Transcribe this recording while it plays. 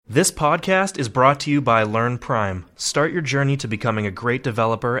This podcast is brought to you by Learn Prime. Start your journey to becoming a great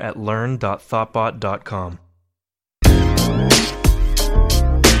developer at learn.thoughtbot.com.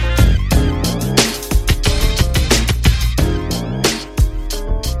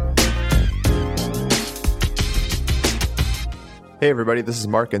 Hey everybody, this is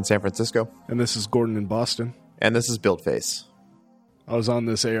Mark in San Francisco. And this is Gordon in Boston. And this is BuildFace. I was on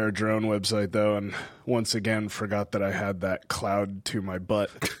this AR drone website, though, and once again forgot that I had that cloud to my butt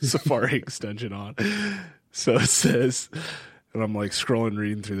Safari extension on. So it says, and I'm like scrolling,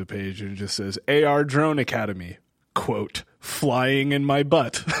 reading through the page, and it just says, AR Drone Academy, quote, flying in my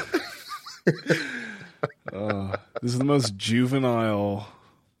butt. This is the most juvenile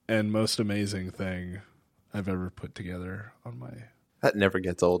and most amazing thing I've ever put together on my... That never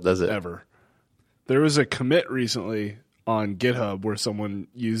gets old, does it? Ever. There was a commit recently on GitHub where someone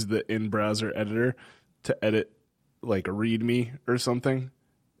used the in-browser editor to edit like a README or something,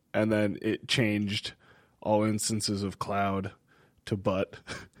 and then it changed all instances of cloud to butt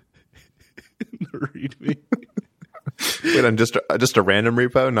in the README. Wait, on just a random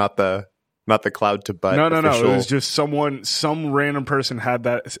repo, not the cloud to butt. No. Official... It was just some random person had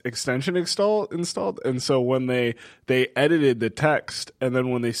that extension installed, and so when they edited the text, and then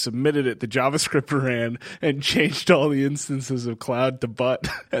when they submitted it, the JavaScript ran and changed all the instances of cloud to butt,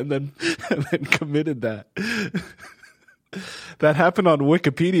 and then committed that. That happened on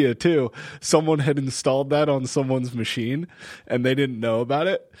Wikipedia too. Someone had installed that on someone's machine, and they didn't know about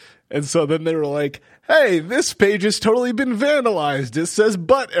it. And so then they were like, hey, this page has totally been vandalized. It says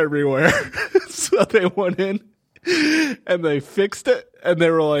butt everywhere. So they went in and they fixed it. And they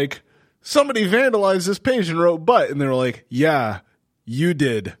were like, somebody vandalized this page and wrote butt. And they were like, yeah, you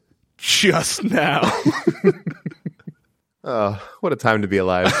did just now. Oh, what a time to be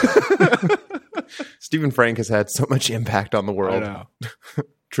alive. Stephen Frank has had so much impact on the world. I know.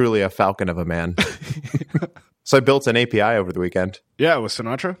 Truly a falcon of a man. So I built an API over the weekend. Yeah, with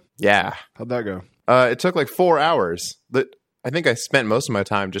Sinatra? Yeah. How'd that go? It took like 4 hours. I think I spent most of my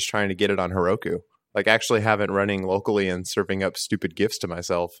time just trying to get it on Heroku. Like actually have it running locally and serving up stupid GIFs to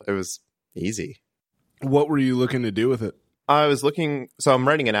myself. It was easy. What were you looking to do with it? I was looking, so I'm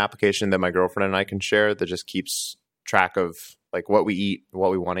writing an application that my girlfriend and I can share that just keeps track of like what we eat,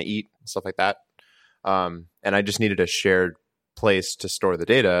 what we want to eat, stuff like that. And I just needed a shared place to store the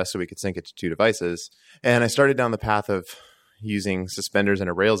data so we could sync it to 2 devices. And I started down the path of using suspenders in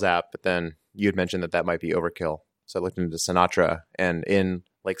a Rails app, but then you had mentioned that might be overkill. So I looked into Sinatra, and in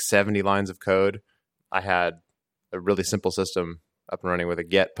like 70 lines of code, I had a really simple system up and running with a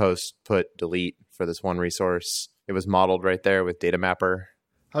get, post, put, delete for this one resource. It was modeled right there with Data Mapper.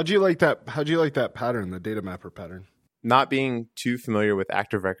 How'd you like that pattern, the Data Mapper pattern? Not being too familiar with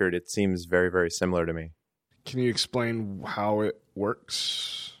Active Record, it seems very, very similar to me. Can you explain how it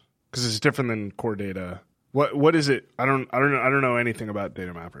works? Because it's different than core data. What is it? I don't know anything about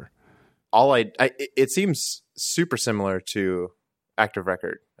Data Mapper. It seems super similar to Active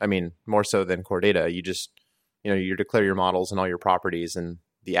Record. I mean, more so than core data. You just, you declare your models and all your properties and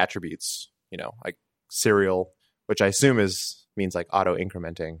the attributes, like serial, which I assume means like auto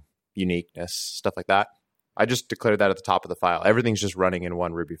incrementing, uniqueness, stuff like that. I just declared that at the top of the file. Everything's just running in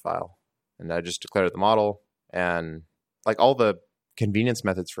one Ruby file. And I just declared the model, and like all the convenience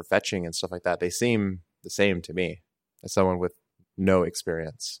methods for fetching and stuff like that, they seem the same to me as someone with no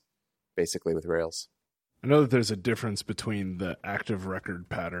experience, basically, with Rails. I know that there's a difference between the Active Record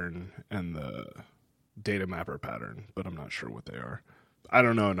pattern and the Data Mapper pattern, but I'm not sure what they are. I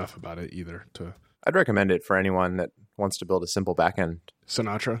don't know enough about it either. I'd recommend it for anyone that wants to build a simple backend.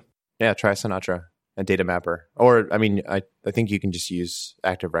 Sinatra? Yeah, try Sinatra and Data Mapper. Or, I mean, I think you can just use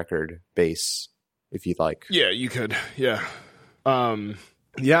Active Record base if you'd like. Yeah, you could. Yeah. I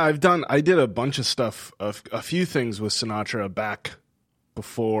did a bunch of stuff, a few things with Sinatra back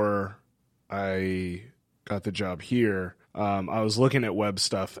before I got the job here. I was looking at web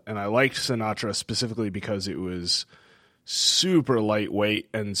stuff, and I liked Sinatra specifically because it was super lightweight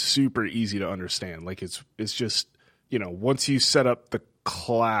and super easy to understand. Like it's just, once you set up the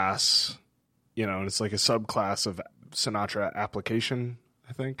class, and it's like a subclass of Sinatra application,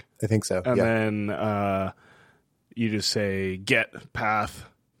 I think. I think so. And then you just say get path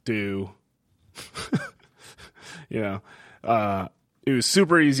do. It was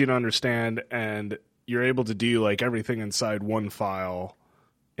super easy to understand, and you're able to do like everything inside one file,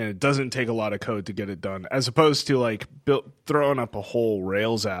 and it doesn't take a lot of code to get it done, as opposed to like throwing up a whole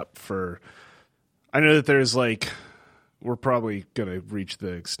Rails app for. I know that there's like, we're probably gonna reach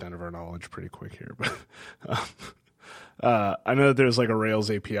the extent of our knowledge pretty quick here, but I know that there's like a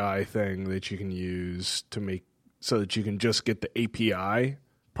Rails API thing that you can use to make so that you can just get the API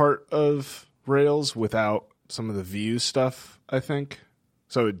part of Rails without some of the view stuff, I think.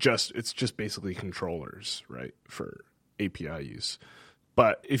 So it's just basically controllers, right, for API use.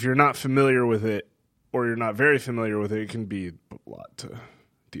 But if you're not familiar with it, or you're not very familiar with it, it can be a lot to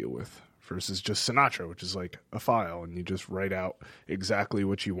deal with versus just Sinatra, which is like a file, and you just write out exactly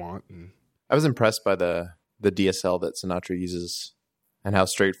what you want. And I was impressed by the DSL that Sinatra uses and how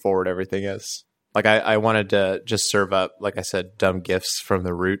straightforward everything is. Like I wanted to just serve up, like I said, dumb GIFs from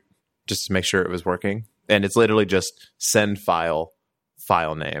the root just to make sure it was working. And it's literally just send file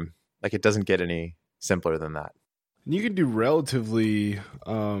name. Like it doesn't get any simpler than that. And you can do relatively, you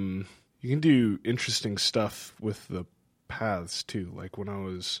can do interesting stuff with the paths too. Like when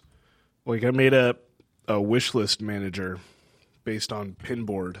I made a wish list manager based on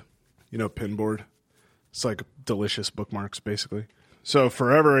Pinboard. You know Pinboard? It's like delicious bookmarks, basically. So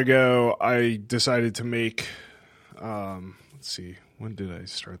forever ago, I decided to make, let's see, when did I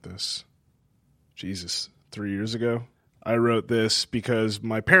start this? Jesus, 3 years ago. I wrote this because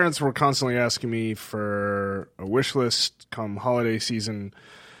my parents were constantly asking me for a wish list come holiday season,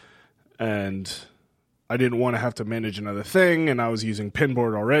 and I didn't want to have to manage another thing, and I was using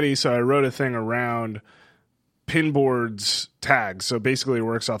Pinboard already, so I wrote a thing around Pinboard's tags. So basically it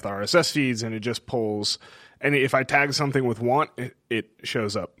works off the RSS feeds, and it just pulls, and if I tag something with want, it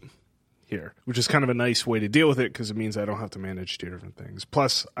shows up here, which is kind of a nice way to deal with it because it means I don't have to manage two different things.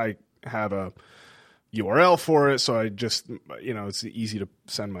 Plus, I have a URL for it, so I just, it's easy to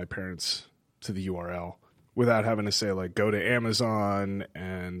send my parents to the URL without having to say, like, go to Amazon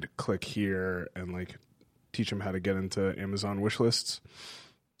and click here and, like, teach them how to get into Amazon wish lists.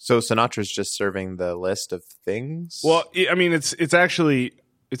 So Sinatra's just serving the list of things? Well, I mean, it's actually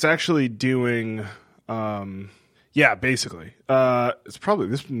doing, basically.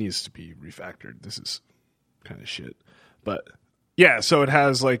 This needs to be refactored. This is kind of shit. But, yeah, so it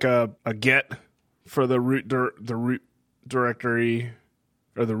has, like, a get for the root directory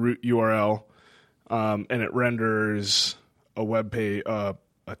or the root URL, and it renders a web page, a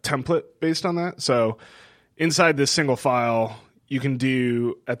template based on that. So inside this single file, you can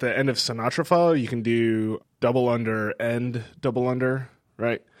do, at the end of Sinatra file, you can do double under, end double under,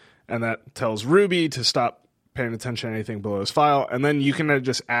 right? And that tells Ruby to stop paying attention to anything below this file. And then you can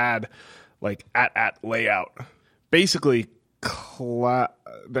just add like at layout. Basically,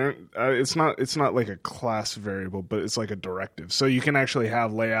 it's not like a class variable, but it's like a directive. So you can actually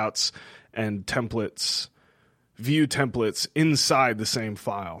have layouts and templates, view templates inside the same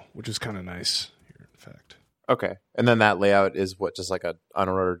file, which is kind of nice here, in fact. Okay. And then that layout is what, just like an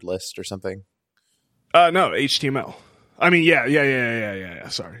unordered list or something? No, HTML. I mean, yeah.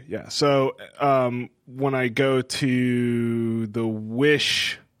 Sorry. Yeah. So when I go to the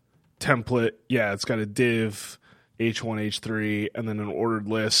wish template, it's got a div H1, H3, and then an ordered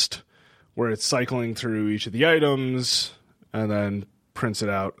list where it's cycling through each of the items and then prints it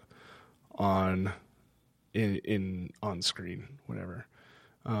out on screen, whatever.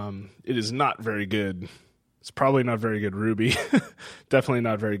 It is not very good. It's probably not very good Ruby. Definitely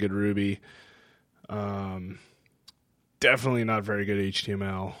not very good Ruby. Definitely not very good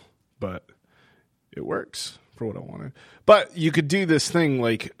HTML, but it works for what I wanted. But you could do this thing,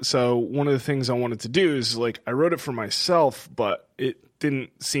 like, so one of the things I wanted to do is, like, I wrote it for myself, but it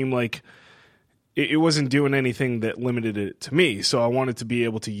didn't seem like it wasn't doing anything that limited it to me. So I wanted to be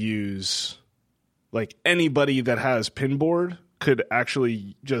able to use, like, anybody that has Pinboard could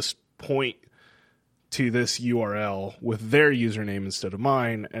actually just point to this URL with their username instead of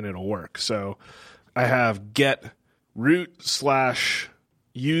mine, and it'll work. So I have get root /user/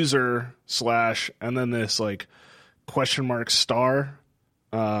 and then this like question mark star,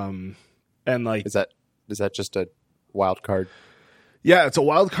 and like is that just a wild card? Yeah, it's a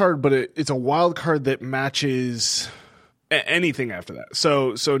wild card, but it's a wild card that matches anything after that.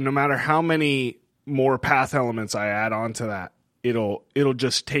 So no matter how many more path elements I add onto that, it'll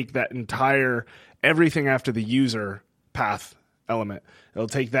just take that entire everything after the user path element. It'll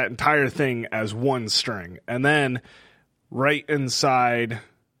take that entire thing as one string, and then right inside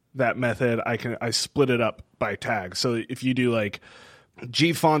that method, I split it up by tag. So if you do like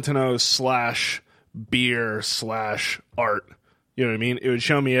gfontenot /beer/art, you know what I mean? It would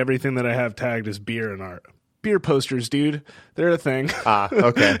show me everything that I have tagged as beer and art. Beer posters, dude, they're a thing.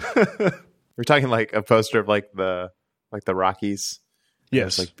 Okay. We're talking like a poster of like the Rockies.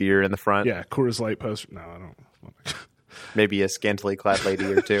 Yes, like beer in the front. Yeah, Coors Light poster. No, I don't. Maybe a scantily clad lady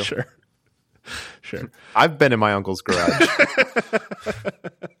or two. Sure. I've been in my uncle's garage.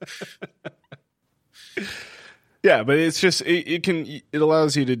 Yeah, but it's just it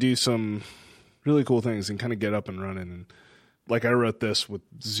allows you to do some really cool things and kind of get up and running. And Like I wrote this with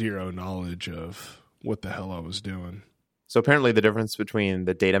zero knowledge of what the hell I was doing. So apparently the difference between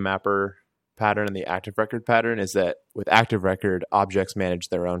the data mapper pattern and the active record pattern is that with active record, objects manage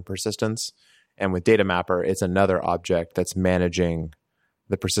their own persistence. And with data mapper, it's another object that's managing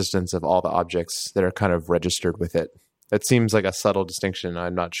the persistence of all the objects that are kind of registered with it. That seems like a subtle distinction.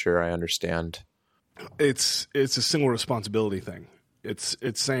 I'm not sure I understand. It's a single responsibility thing. It's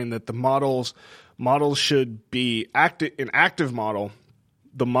saying that the models should be an active model.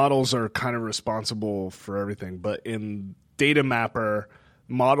 The models are kind of responsible for everything, but in data mapper,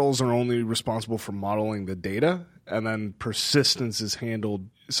 models are only responsible for modeling the data, and then persistence is handled.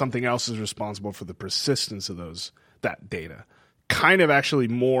 Something else is responsible for the persistence of that data. Kind of actually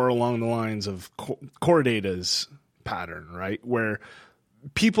more along the lines of core data's pattern, right? Where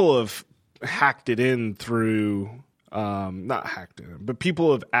people have hacked it in through, not hacked it in, but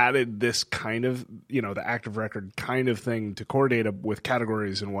people have added this kind of, the active record kind of thing to core data with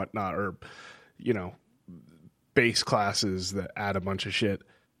categories and whatnot, or, base classes that add a bunch of shit.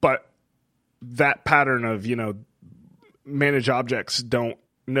 But that pattern of, manage objects don't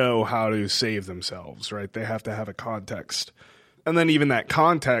know how to save themselves, right? They have to have a context. And then even that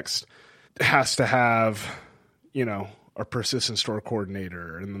context has to have, a persistent store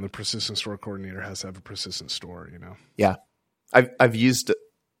coordinator, and then the persistent store coordinator has to have a persistent store, Yeah. I've used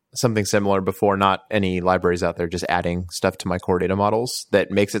something similar before, not any libraries out there, just adding stuff to my core data models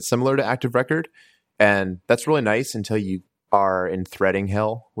that makes it similar to active record. And that's really nice until you are in threading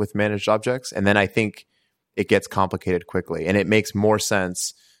hell with managed objects. And then I think it gets complicated quickly. And it makes more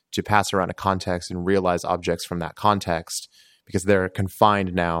sense to pass around a context and realize objects from that context, because they're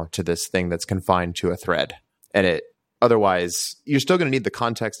confined now to this thing that's confined to a thread. And otherwise, you're still going to need the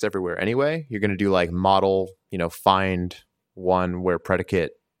context everywhere anyway. You're going to do like model, find one where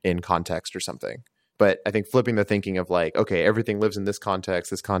predicate in context or something. But I think flipping the thinking of like, okay, everything lives in this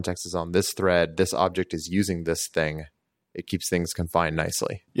context is on this thread, this object is using this thing, it keeps things confined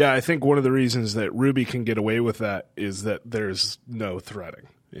nicely. Yeah, I think one of the reasons that Ruby can get away with that is that there's no threading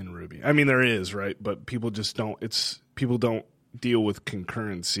in Ruby. I mean, there is, right? But people don't deal with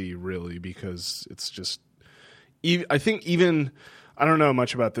concurrency really, because it's just, I think even, I don't know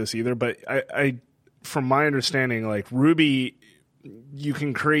much about this either, but I from my understanding, like Ruby, you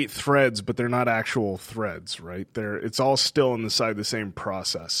can create threads, but they're not actual threads, right? It's all still inside the same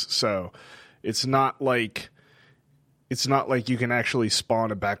process. So it's not like you can actually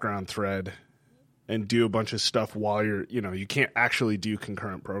spawn a background thread and do a bunch of stuff while you can't actually do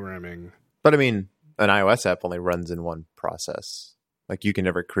concurrent programming. But I mean, an iOS app only runs in one process. Like you can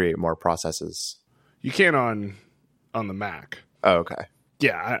never create more processes. You can on the Mac. Oh, okay.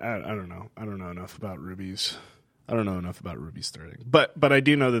 Yeah, I don't know. I don't know enough about Ruby's threading. But I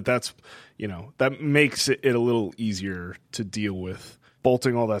do know that's, that makes it a little easier to deal with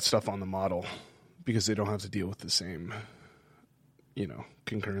bolting all that stuff on the model, because they don't have to deal with the same,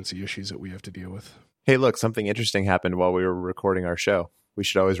 concurrency issues that we have to deal with. Hey, look, something interesting happened while we were recording our show. We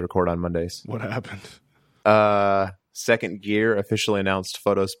should always record on Mondays. What happened? Second Gear officially announced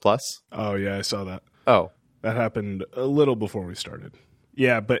Photos Plus. Oh, yeah, I saw that. Oh. That happened a little before we started.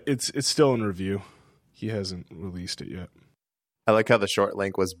 Yeah, but it's still in review. He hasn't released it yet. I like how the short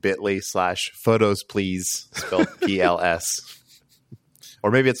link was bit.ly/photos please, spelled PLS. Or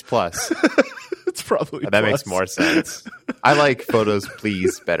maybe it's plus. It's probably that plus. Makes more sense. I like Photos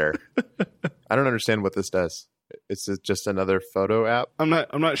Please better. I don't understand what this does. Is it just another photo app? I'm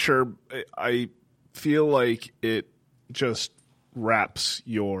not sure. I feel like it just wraps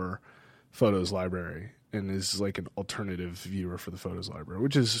your Photos library and is like an alternative viewer for the Photos library,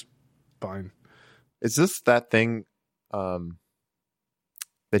 which is fine. Is this that thing that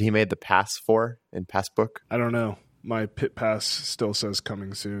he made the pass for in Passbook? I don't know. My Pit Pass still says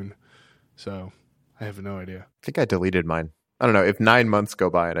coming soon, so I have no idea. I think I deleted mine. I don't know. If 9 months go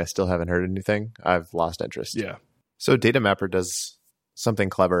by and I still haven't heard anything, I've lost interest. Yeah. So Data Mapper does something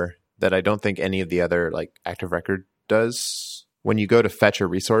clever that I don't think any of the other like Active Record does. When you go to fetch a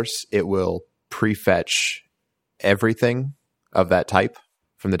resource, it will prefetch everything of that type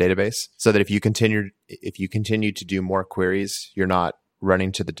from the database, so that if you continue to do more queries, you're not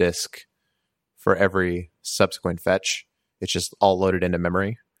running to the disk for every subsequent fetch. It's just all loaded into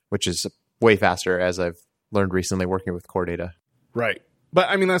memory, which is way faster, as I've learned recently working with Core Data. Right. But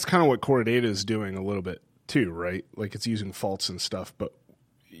I mean, that's kind of what Core Data is doing a little bit too, right? Like it's using faults and stuff, but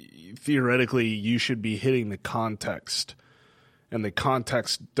theoretically you should be hitting the context, and the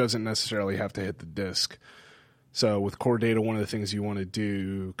context doesn't necessarily have to hit the disk. So with Core Data, one of the things you want to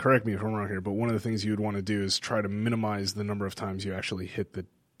do, correct me if I'm wrong here, but one of the things you would want to do is try to minimize the number of times you actually hit the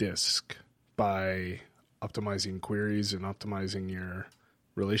disk by optimizing queries and optimizing your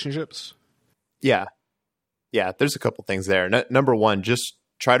relationships? Yeah. Yeah, there's a couple things there. Number one, just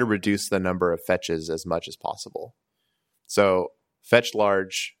try to reduce the number of fetches as much as possible. So fetch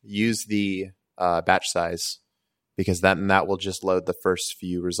large, use the batch size, because that will just load the first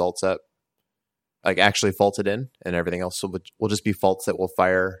few results up, like actually faulted in, and everything else will just be faults that will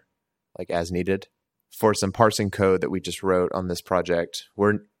fire like as needed. For some parsing code that we just wrote on this project,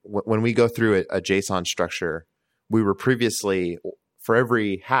 when we go through a JSON structure, we were previously, for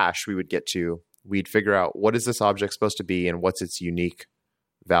every hash we would get to, we'd figure out what is this object supposed to be and what's its unique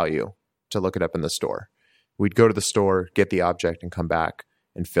value to look it up in the store. We'd go to the store, get the object, and come back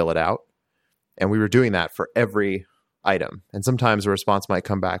and fill it out. And we were doing that for every item. And sometimes a response might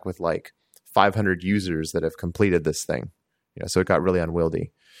come back with like 500 users that have completed this thing. So it got really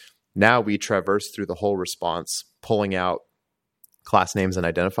unwieldy. Now we traverse through the whole response, pulling out class names and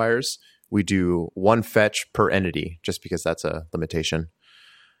identifiers. We do one fetch per entity, just because that's a limitation.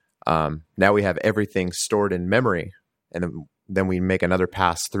 Now we have everything stored in memory, and then we make another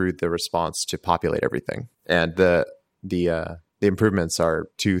pass through the response to populate everything. And the improvements are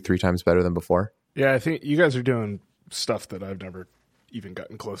 2-3 times better than before. Yeah, I think you guys are doing stuff that I've never even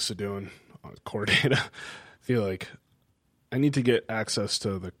gotten close to doing on core data. I feel like I need to get access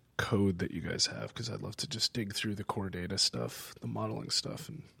to the code that you guys have, because I'd love to just dig through the core data stuff, the modeling stuff,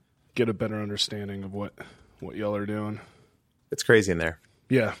 and get a better understanding of what y'all are doing. It's crazy in there.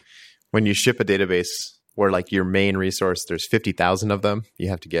 Yeah. When you ship a database where like your main resource, there's 50,000 of them, you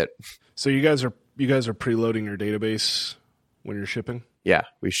have to get. So you guys are preloading your database when you're shipping? Yeah,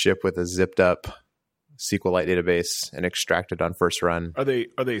 we ship with a zipped up SQLite database and extract it on first run. Are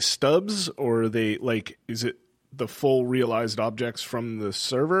they stubs, or are they like, is it the full realized objects from the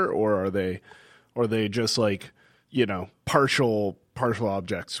server, or are they just like, partial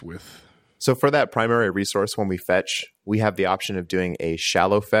objects with? So for that primary resource, when we fetch, we have the option of doing a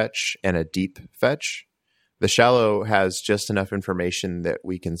shallow fetch and a deep fetch. The shallow has just enough information that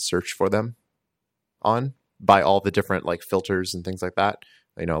we can search for them on by all the different like filters and things like that,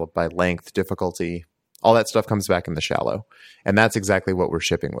 by length, difficulty, all that stuff comes back in the shallow. And that's exactly what we're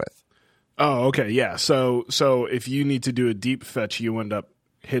shipping with. Oh, okay. Yeah. So if you need to do a deep fetch, you end up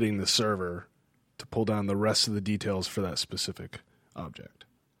hitting the server to pull down the rest of the details for that specific object.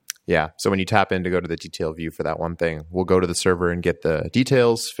 Yeah. So when you tap in to go to the detail view for that one thing, we'll go to the server and get the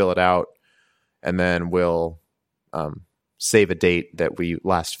details, fill it out, and then we'll save a date that we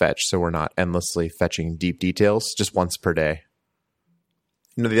last fetched, so we're not endlessly fetching deep details just once per day.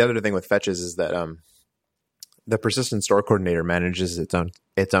 The other thing with fetches is that the persistent store coordinator manages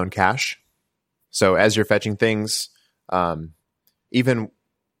its own cache. So as you're fetching things, even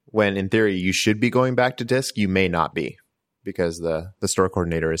when in theory you should be going back to disk, you may not be, because the store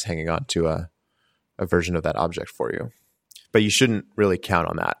coordinator is hanging on to a version of that object for you. But you shouldn't really count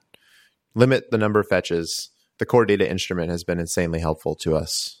on that. Limit the number of fetches. The core data instrument has been insanely helpful to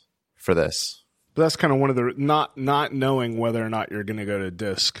us for this. But that's kind of one of the not knowing whether or not you're going to go to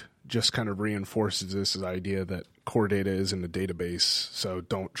disk just kind of reinforces this idea that core data isn't a database, so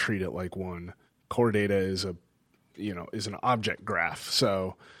don't treat it like one. Core data is an object graph.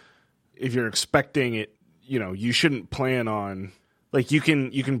 So if you're expecting it, you shouldn't plan on, like, you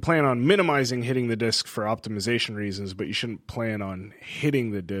can plan on minimizing hitting the disk for optimization reasons, but you shouldn't plan on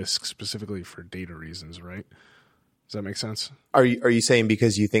hitting the disk specifically for data reasons, right? Does that make sense? Are you saying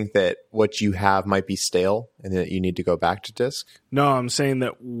because you think that what you have might be stale and that you need to go back to disk? No, I'm saying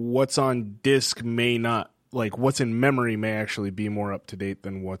that what's on disk may not, like what's in memory may actually be more up to date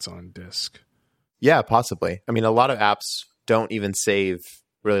than what's on disk. Yeah, possibly. I mean, a lot of apps don't even save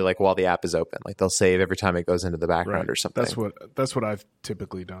really like while the app is open. Like they'll save every time it goes into the background or something. That's what I've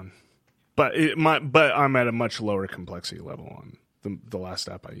typically done. But I'm at a much lower complexity level on the last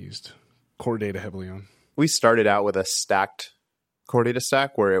app I used core data heavily on. We started out with a stacked core data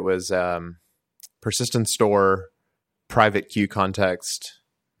stack where it was persistent store, private queue context,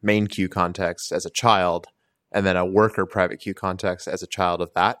 main queue context as a child, and then a worker private queue context as a child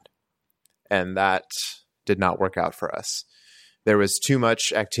of that. And that did not work out for us. There was too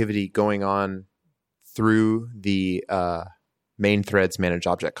much activity going on through the main threads manage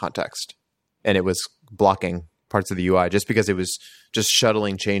object context. And it was blocking parts of the UI just because it was just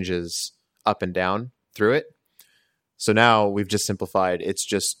shuttling changes up and down through it. So now we've just simplified. It's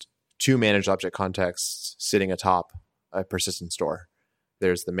just two managed object contexts sitting atop a persistent store.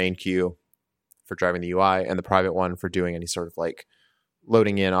 There's the main queue for driving the UI and the private one for doing any sort of like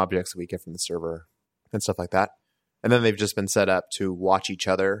loading in objects that we get from the server and stuff like that. And then they've just been set up to watch each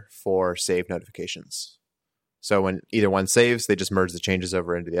other for save notifications. So when either one saves, they just merge the changes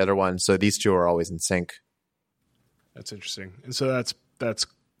over into the other one. So these two are always in sync That's interesting. And so that's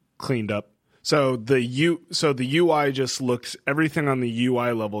cleaned up. So the UI just looks, everything on the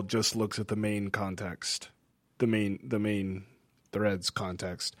UI level just looks at the main context, the main threads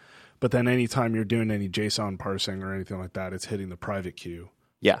context. But then anytime you're doing any JSON parsing or anything like that, it's hitting the private queue.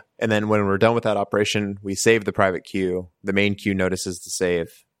 Yeah. And then when we're done with that operation, we save the private queue. The main queue notices the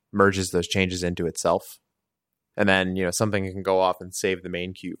save, merges those changes into itself. And then, something can go off and save the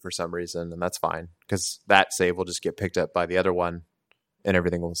main queue for some reason, and that's fine because that save will just get picked up by the other one and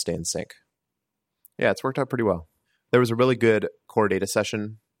everything will stay in sync. Yeah, it's worked out pretty well. There was a really good core data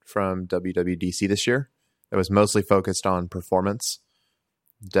session from WWDC this year that was mostly focused on performance.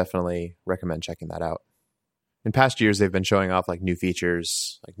 Definitely recommend checking that out. In past years, they've been showing off like new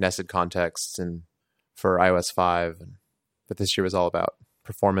features, like nested contexts and for iOS 5. But this year was all about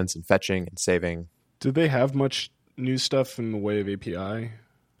performance and fetching and saving. Did they have much new stuff in the way of API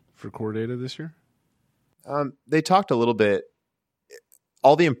for core data this year? They talked a little bit.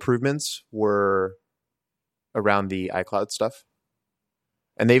 All the improvements were around the iCloud stuff.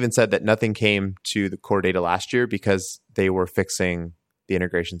 And they even said that nothing came to the core data last year because they were fixing the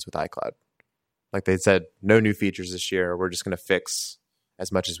integrations with iCloud. Like they said, no new features this year. We're just going to fix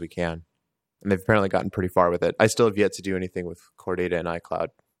as much as we can. And they've apparently gotten pretty far with it. I still have yet to do anything with core data and iCloud.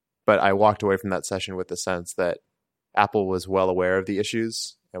 But I walked away from that session with the sense that Apple was well aware of the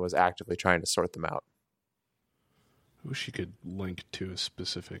issues and was actively trying to sort them out. I wish you could link to a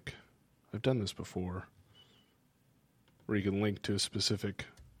specific... I've done this before. Where you can link to a specific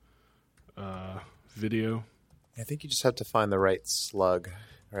video. I think you just have to find the right slug,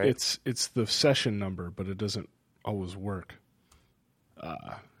 right? It's the session number, but it doesn't always work.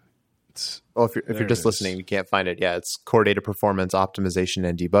 If you're just listening, you can't find it. Yeah, it's core data performance optimization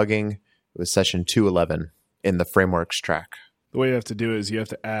and debugging. It was session 211 in the frameworks track. The way you have to do it is you have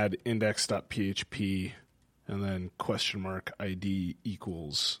to add index.php and then $ID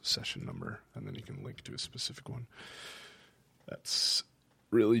equals session number, and then you can link to a specific one. That's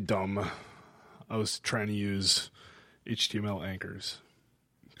really dumb. I was trying to use HTML anchors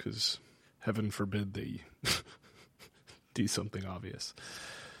because heaven forbid they do something obvious.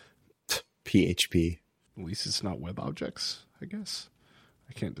 PHP. At least it's not web objects, I guess.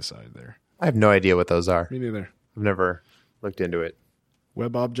 I can't decide there. I have no idea what those are. Me neither. I've never looked into it.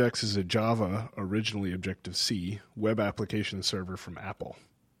 Web objects is a Java, originally Objective-C, web application server from Apple,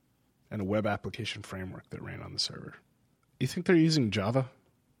 and a web application framework that ran on the server. You think they're using Java?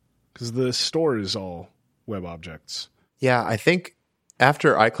 Because the store is all web objects. Yeah, I think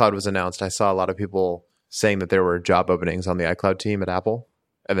after iCloud was announced, I saw a lot of people saying that there were job openings on the iCloud team at Apple,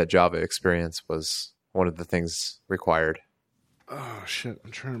 and that Java experience was one of the things required. Oh shit!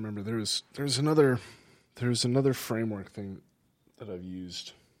 I'm trying to remember. There's another framework thing that I've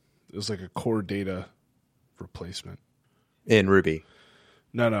used. It was like a core data replacement in Ruby.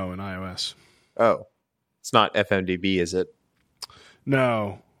 No, in iOS. Oh, it's not FMDB, is it?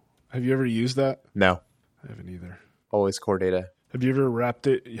 No. Have you ever used that? No, I haven't either. Always core data. Have you ever wrapped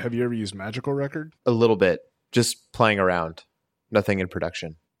it? Have you ever used Magical Record? A little bit, just playing around. Nothing in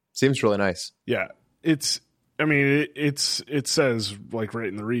production. Seems really nice. Yeah, it says like right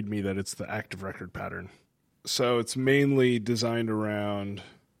in the README that it's the active record pattern. So it's mainly designed around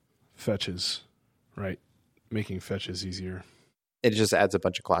fetches, right? Making fetches easier. It just adds a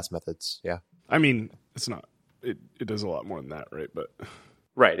bunch of class methods. Yeah. I mean, it's not. It does a lot more than that, right? But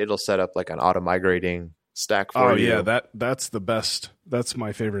right, it'll set up like an auto migrating stack for you. Oh yeah, that's the best. That's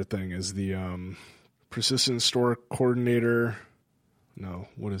my favorite thing is the persistent store coordinator. No,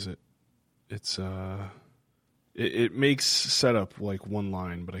 what is it? It's it makes setup like one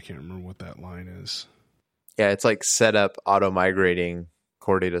line, but I can't remember what that line is. Yeah, it's like set up auto migrating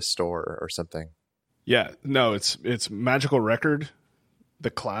core data store or something. Yeah, no, it's Magical Record. The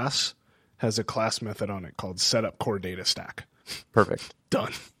class has a class method on it called setup core data stack. Perfect.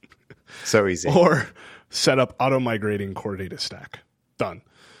 Done. So easy. Or setup auto migrating core data stack. Done.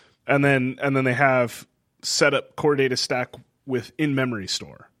 And then they have setup core data stack with in-memory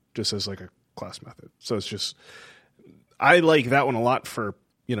store, just as like a class method. So it's just, I like that one a lot for,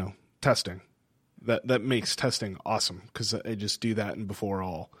 testing. That makes testing awesome because I just do that in before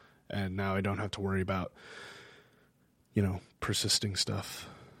all. And now I don't have to worry about, persisting stuff.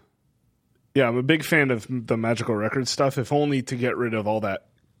 Yeah, I'm a big fan of the Magical Record stuff, if only to get rid of all that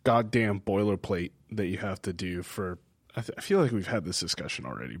goddamn boilerplate that you have to do for, I feel like we've had this discussion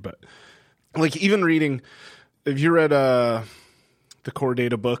already, but like even reading, have you read the core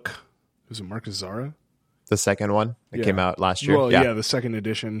data book? Was it Marcus Zara? The second one that came out last year? Well, yeah, the second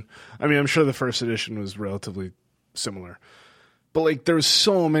edition. I mean, I'm sure the first edition was relatively similar. But like there's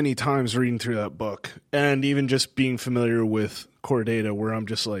so many times reading through that book and even just being familiar with core data where I'm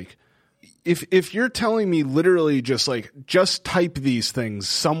just like, if you're telling me literally just type these things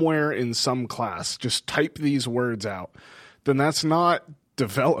somewhere in some class, just type these words out, then that's not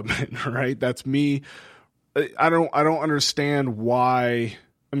development, right? That's me. I don't understand why.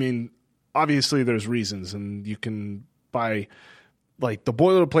 I mean, obviously there's reasons, and you can buy, like, the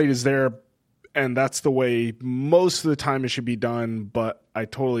boilerplate is there and that's the way most of the time it should be done. But I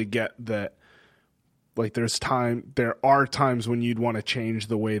totally get that. Like there are times when you'd want to change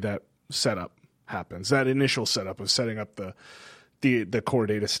the way that setup happens, that initial setup of setting up the core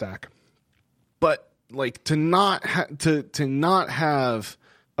data stack. But like to not have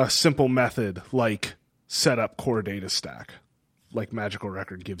a simple method like set up core data stack like Magical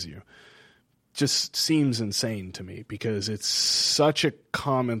Record gives you just seems insane to me, because it's such a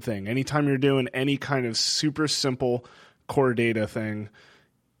common thing. Anytime you're doing any kind of super simple core data thing,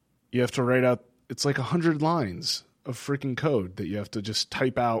 you have to write out, it's like 100 lines of freaking code that you have to just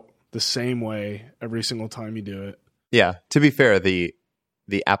type out the same way every single time you do it. Yeah. To be fair, the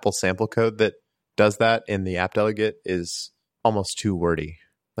Apple sample code that does that in the app delegate is almost too wordy.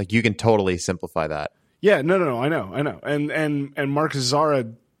 Like you can totally simplify that. Yeah, no, I know. And Marcus Zara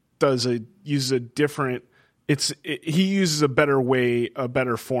uses a different, he uses a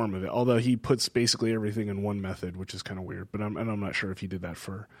better form of it, although he puts basically everything in one method, which is kind of weird, but I'm not sure if he did that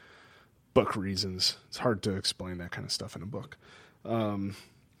for book reasons. It's hard to explain that kind of stuff in a book.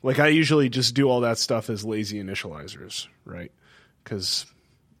 Like I usually just do all that stuff as lazy initializers, right? Because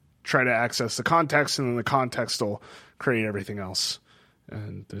try to access the context, and then the context will create everything else,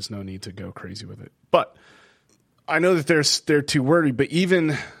 and there's no need to go crazy with it. But I know that they're too wordy, but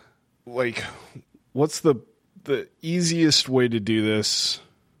even like, what's the easiest way to do this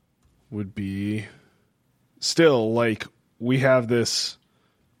would be still like we have this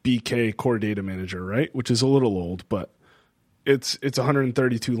BK core data manager, right? Which is a little old, but it's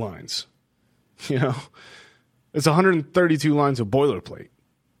 132 lines. You know, it's 132 lines of boilerplate.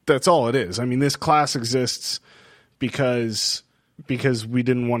 That's all it is. I mean, this class exists because we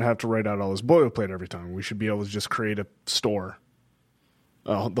didn't want to have to write out all this boilerplate every time. We should be able to just create a store,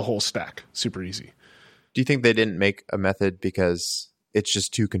 the whole stack, super easy. Do you think they didn't make a method because it's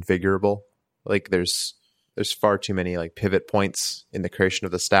just too configurable? Like there's far too many like pivot points in the creation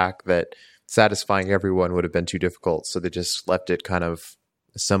of the stack that satisfying everyone would have been too difficult. So they just left it kind of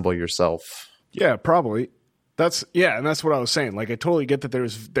assemble yourself. Yeah, probably. And that's what I was saying. Like I totally get that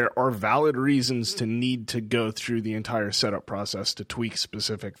there are valid reasons to need to go through the entire setup process to tweak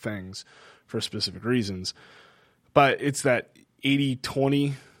specific things for specific reasons. But it's that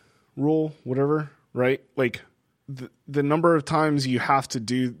 80-20 rule, whatever, right? Like the number of times you have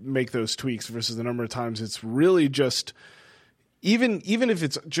to make those tweaks versus the number of times it's really just, even if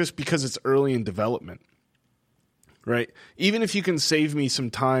it's just because it's early in development, right? Even if you can save me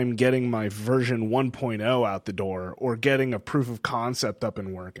some time getting my version 1.0 out the door or getting a proof of concept up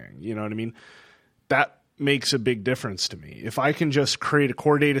and working, you know what I mean? That makes a big difference to me. If I can just create a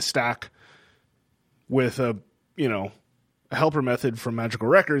core data stack with a helper method from Magical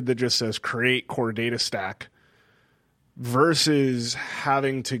Record that just says create core data stack versus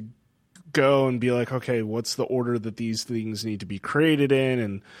having to go and be like, okay, what's the order that these things need to be created in,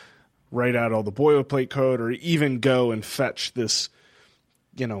 and write out all the boilerplate code, or even go and fetch this,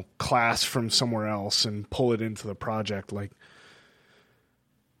 class from somewhere else and pull it into the project. Like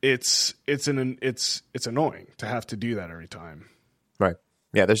it's annoying to have to do that every time. Right.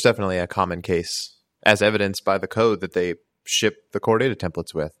 Yeah. There's definitely a common case as evidenced by the code that they ship the core data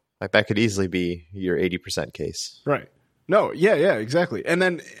templates with. Like that could easily be your 80% case. Right. No. Yeah, exactly. And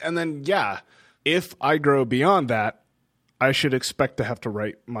then if I grow beyond that, I should expect to have to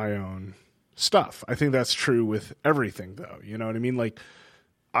write my own stuff. I think that's true with everything, though. You know what I mean? Like,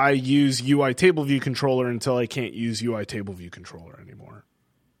 I use UI table view controller until I can't use UI table view controller anymore,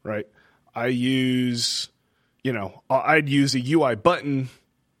 right? I'd use a UI button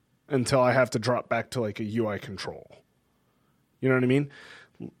until I have to drop back to like a UI control. You know what I mean?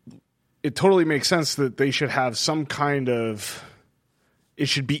 It totally makes sense that they should have some kind of, it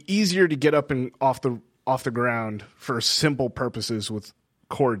should be easier to get up and off the ground for simple purposes with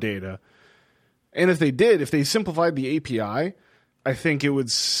core data. And if they simplified the API, I think it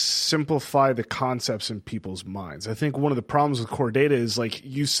would simplify the concepts in people's minds. I think one of the problems with core data is like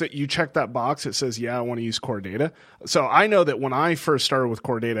you check that box, it says, yeah, I want to use core data. So I know that when I first started with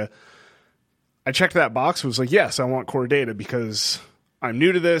core data, I checked that box, was like, yes, I want core data because I'm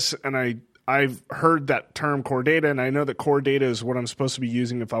new to this and I've heard that term core data, and I know that core data is what I'm supposed to be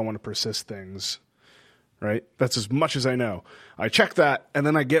using if I want to persist things. right? That's as much as I know. I check that, and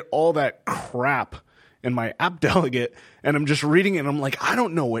then I get all that crap in my app delegate, and I'm just reading it, and I'm like, I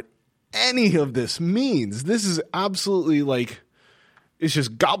don't know what any of this means. This is absolutely like, it's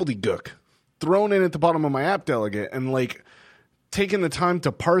just gobbledygook thrown in at the bottom of my app delegate, and like taking the time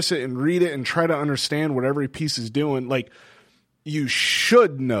to parse it and read it and try to understand what every piece is doing. Like, you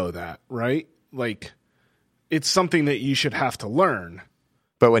should know that, right? Like, it's something that you should have to learn.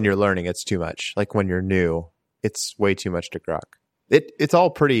 But when you're learning, it's too much. Like when you're new, it's way too much to grok. It's all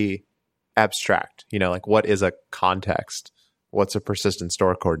pretty abstract, you know, like what is a context? What's a persistent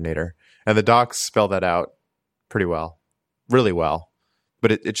store coordinator? And the docs spell that out pretty well, really well,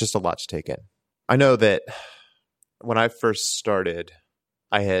 but it's just a lot to take in. I know that when I first started,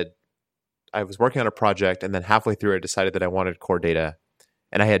 I was working on a project, and then halfway through I decided that I wanted core data,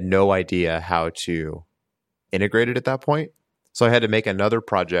 and I had no idea how to integrate it at that point. So I had to make another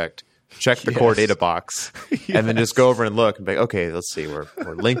project, check the core data box, and then just go over and look and be like, okay, let's see, we're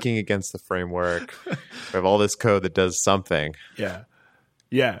linking against the framework. We have all this code that does something.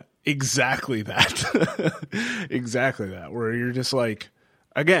 Yeah, exactly that. Exactly that, where you're just like,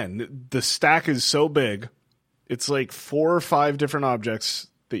 again, the stack is so big. It's like 4 or 5 different objects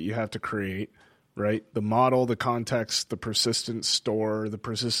that you have to create, right? The model, the context, the persistent store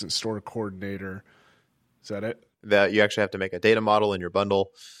coordinator. Is that it? That you actually have to make a data model in your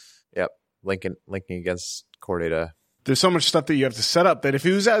bundle. Yep. Linking against core data. There's so much stuff that you have to set up that if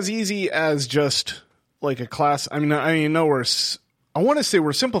it was as easy as just like a class, I mean, I want to say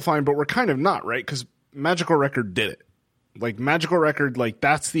we're simplifying, but we're kind of not, right? Because Magical Record did it. Like Magical Record, like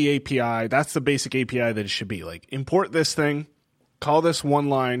that's the API. That's the basic API that it should be. Like import this thing, call this one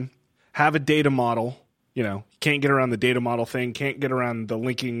line, have a data model. You know, you can't get around the data model thing, can't get around the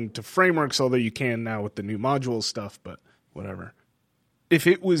linking to frameworks, although you can now with the new modules stuff, but whatever. If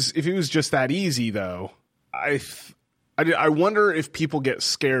it was just that easy, though, I wonder if people get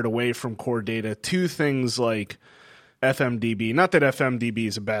scared away from core data to things like FMDB. Not that FMDB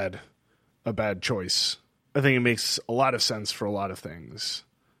is a bad choice. I think it makes a lot of sense for a lot of things,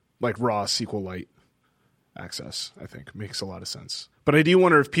 like raw SQLite access, I think makes a lot of sense. But I do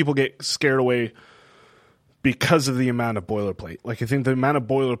wonder if people get scared away because of the amount of boilerplate. Like I think the amount of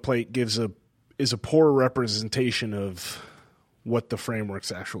boilerplate is a poor representation of what the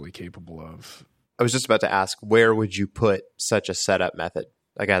framework's actually capable of. I was just about to ask, where would you put such a setup method,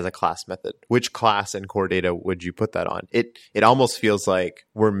 like as a class method? Which class in core data would you put that on? It almost feels like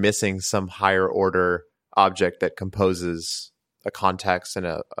we're missing some higher order object that composes a context and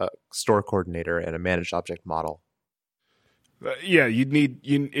a store coordinator and a managed object model. Yeah, it'd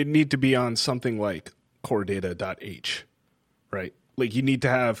need to be on something like core data.h, right? Like you need to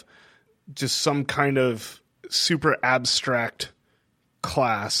have just some kind of super abstract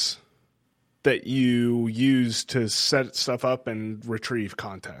class that you use to set stuff up and retrieve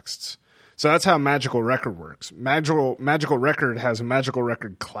contexts. So that's how Magical Record works. Magical Record has a Magical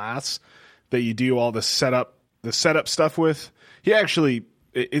Record class that you do all the setup stuff with.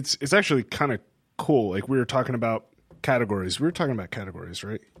 It's actually kind of cool. Like we were talking about categories. We were talking about categories,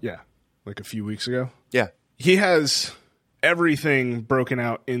 right? Yeah. Like a few weeks ago. Yeah. He has everything broken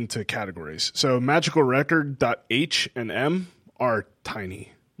out into categories. So Magical Record.h and m are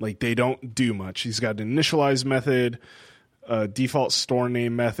tiny. Like they don't do much. He's got an initialize method, a default store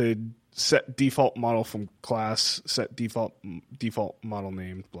name method, set default model from class, set default model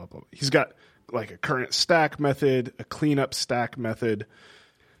name, blah, blah, blah. He's got like a current stack method, a cleanup stack method.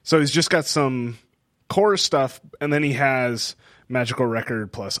 So he's just got some core stuff, and then he has Magical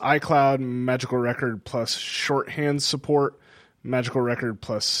Record plus iCloud, Magical Record plus shorthand support, Magical Record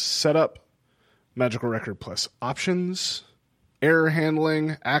plus setup, Magical Record plus options, error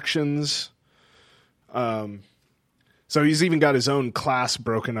handling, actions. So he's even got his own class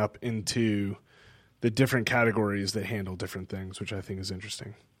broken up into the different categories that handle different things, which I think is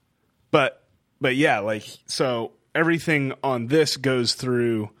interesting. But yeah, like, so everything on this goes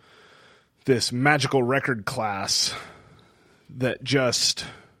through this Magical Record class that just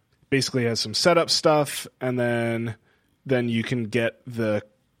basically has some setup stuff, and then you can get the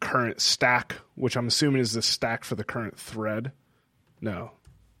current stack, which I'm assuming is the stack for the current thread. No.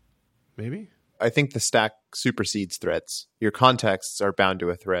 Maybe? I think the stack supersedes threads. Your contexts are bound to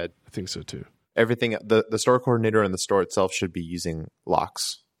a thread. I think so too. Everything, the store coordinator and the store itself should be using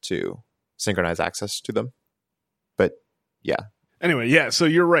locks to synchronize access to them. But yeah. Anyway, yeah, so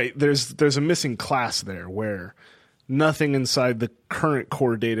you're right. There's a missing class there where nothing inside the current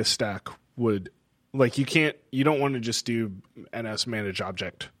core data stack would, like, you don't want to just do NS manage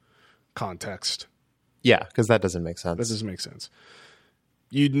object context. Yeah, because that doesn't make sense. That doesn't make sense.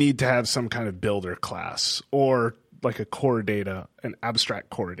 you'd need to have some kind of builder class or like an abstract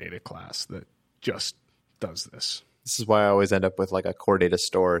core data class that just does this. This is why I always end up with like a core data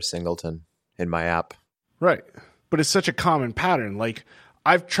store singleton in my app. Right. But it's such a common pattern. Like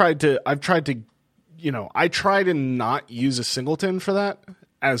I try to not use a singleton for that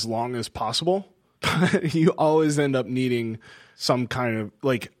as long as possible. You always end up needing some kind of,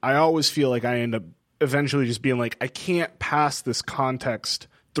 like, I always feel like I end up eventually just being like, I can't pass this context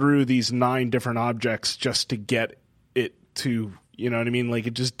through these 9 different objects just to get it to, you know what I mean? Like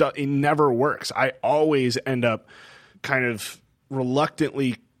it never works. I always end up kind of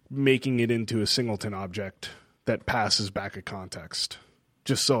reluctantly making it into a singleton object that passes back a context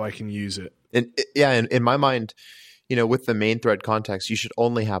just so I can use it. And in my mind, with the main thread context, you should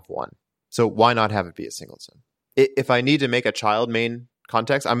only have one. So why not have it be a singleton? If I need to make a child main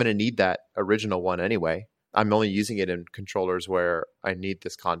context, I'm going to need that original one anyway. I'm only using it in controllers where I need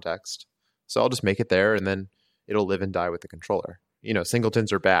this context. So I'll just make it there and then it'll live and die with the controller.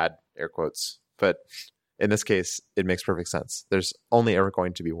 Singletons are bad, air quotes, but in this case, it makes perfect sense. There's only ever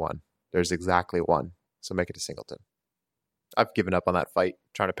going to be one. There's exactly one. So make it a singleton. I've given up on that fight,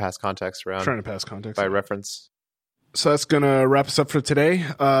 trying to pass context around. By reference. So that's going to wrap us up for today.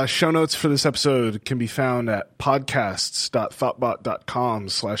 Show notes for this episode can be found at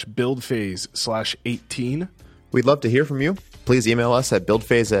podcasts.thoughtbot.com/buildphase/18. We'd love to hear from you. Please email us at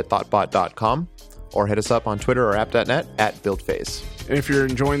buildphase@thoughtbot.com or hit us up on Twitter or app.net @buildphase. And if you're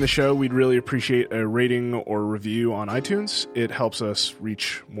enjoying the show, we'd really appreciate a rating or review on iTunes. It helps us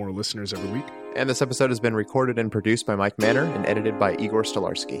reach more listeners every week. And this episode has been recorded and produced by Mike Manor and edited by Igor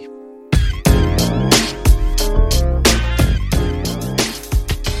Stolarski.